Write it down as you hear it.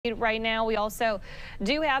Right now, we also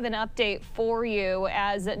do have an update for you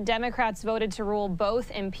as Democrats voted to rule both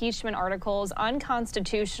impeachment articles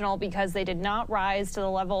unconstitutional because they did not rise to the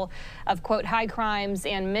level of, quote, high crimes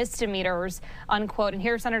and misdemeanors, unquote. And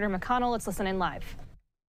here's Senator McConnell. Let's listen in live.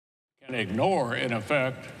 Can ignore, in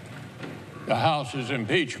effect, the House's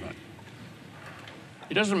impeachment.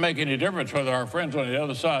 It doesn't make any difference whether our friends on the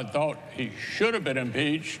other side thought he should have been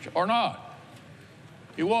impeached or not.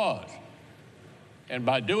 He was. And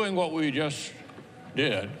by doing what we just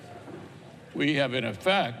did, we have in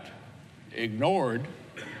effect ignored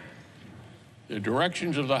the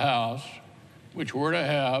directions of the House, which were to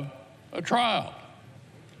have a trial.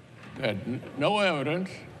 Had no evidence,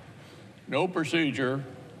 no procedure.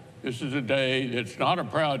 This is a day that's not a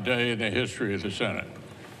proud day in the history of the Senate.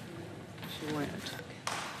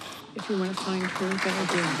 If you want to find her, that would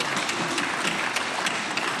be.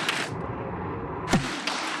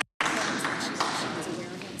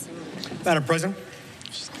 Madam President.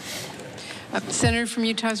 Senator from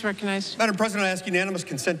Utah is recognized. Madam President, I ask unanimous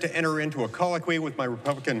consent to enter into a colloquy with my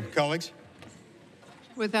Republican colleagues.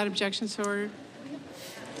 Without objection, so ordered.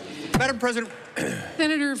 Madam President.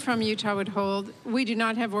 Senator from Utah would hold. We do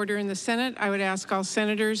not have order in the Senate. I would ask all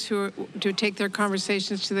senators to take their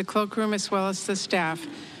conversations to the cloakroom as well as the staff.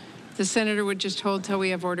 The senator would just hold till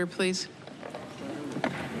we have order, please.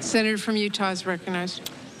 Senator from Utah is recognized.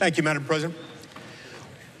 Thank you, Madam President.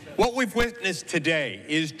 What we've witnessed today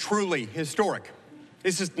is truly historic.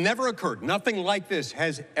 This has never occurred. Nothing like this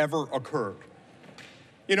has ever occurred.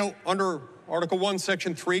 You know, under Article 1,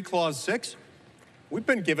 Section 3, Clause 6, we've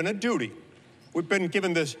been given a duty. We've been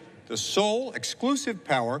given the sole exclusive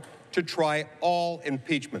power to try all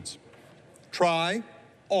impeachments. Try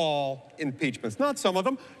all impeachments. Not some of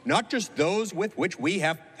them, not just those with which we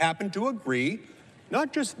have happened to agree,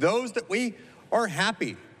 not just those that we are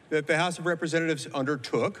happy that the House of Representatives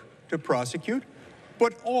undertook to prosecute,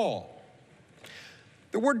 but all.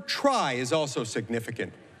 The word try is also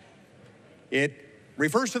significant. It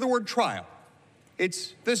refers to the word trial.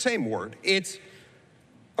 It's the same word. It's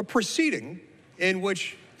a proceeding in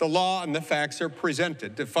which the law and the facts are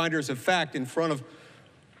presented to finders of fact in front of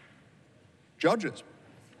judges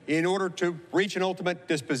in order to reach an ultimate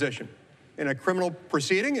disposition. In a criminal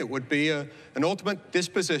proceeding, it would be an ultimate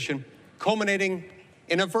disposition culminating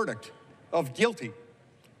in a verdict of guilty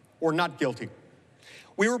or not guilty.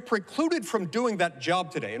 We were precluded from doing that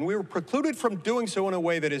job today, and we were precluded from doing so in a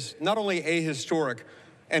way that is not only ahistoric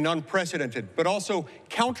and unprecedented, but also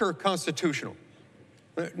counter-constitutional.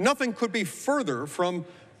 Nothing could be further from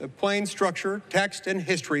the plain structure, text, and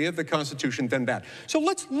history of the Constitution than that. So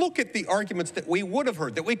let's look at the arguments that we would have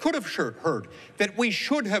heard, that we could have heard, that we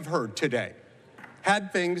should have heard today,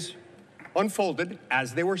 had things unfolded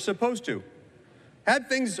as they were supposed to. Had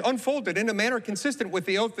things unfolded in a manner consistent with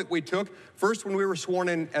the oath that we took, first when we were sworn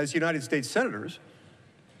in as United States senators.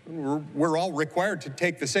 We're all required to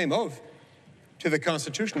take the same oath to the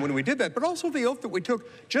Constitution when we did that, but also the oath that we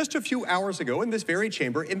took just a few hours ago in this very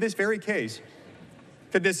chamber, in this very case,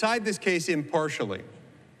 to decide this case impartially.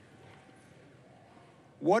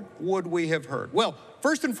 What would we have heard? Well,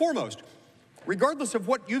 first and foremost, regardless of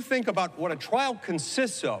what you think about what a trial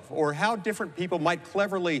consists of or how different people might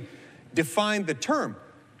cleverly define the term,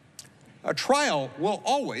 a trial will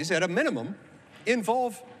always, at a minimum,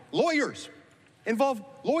 involve lawyers. And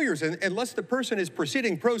unless the person is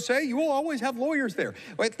proceeding pro se, you will always have lawyers there.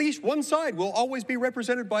 Or at least one side will always be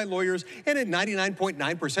represented by lawyers, and in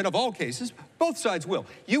 99.9% of all cases, both sides will.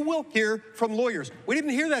 You will hear from lawyers. We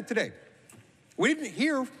didn't hear that today. We didn't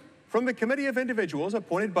hear from the committee of individuals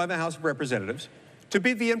appointed by the House of Representatives to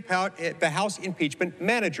be the House impeachment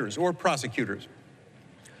managers or prosecutors.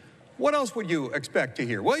 What else would you expect to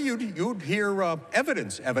hear? Well, you'd hear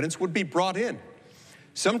evidence. Evidence would be brought in.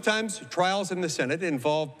 Sometimes trials in the Senate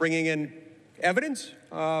involve bringing in evidence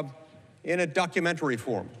in a documentary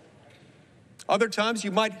form. Other times you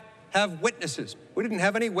might have witnesses. We didn't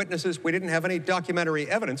have any witnesses. We didn't have any documentary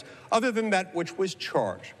evidence other than that which was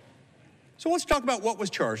charged. So let's talk about what was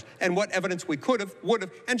charged and what evidence we could have, would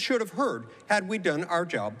have, and should have heard had we done our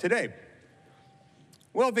job today.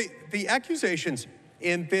 Well, the accusations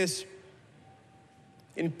in this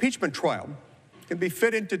impeachment trial can be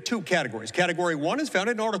fit into two categories. Category 1 is found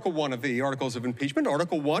in Article 1 of the Articles of Impeachment.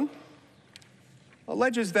 Article 1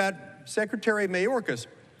 alleges that Secretary Mayorkas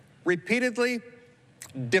repeatedly,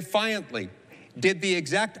 defiantly did the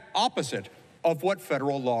exact opposite of what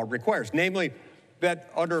federal law requires, namely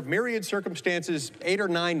that under myriad circumstances, 8 or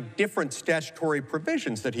 9 different statutory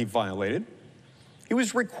provisions that he violated, he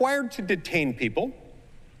was required to detain people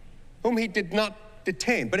whom he did not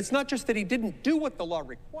detain. But it's not just that he didn't do what the law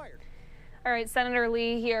required. All right, Senator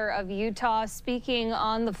Lee here of Utah speaking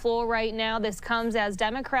on the floor right now. This comes as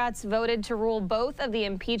Democrats voted to rule both of the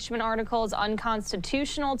impeachment articles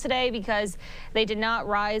unconstitutional today because they did not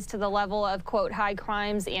rise to the level of, quote, high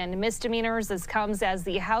crimes and misdemeanors. This comes as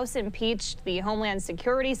the House impeached the Homeland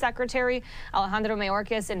Security Secretary, Alejandro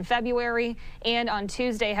Mayorkas, in February, and on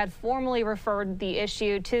Tuesday had formally referred the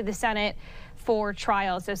issue to the Senate for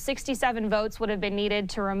trial. So 67 votes would have been needed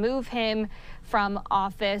to remove him from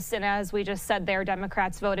office. And as we just said there,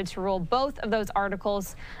 Democrats voted to rule both of those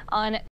articles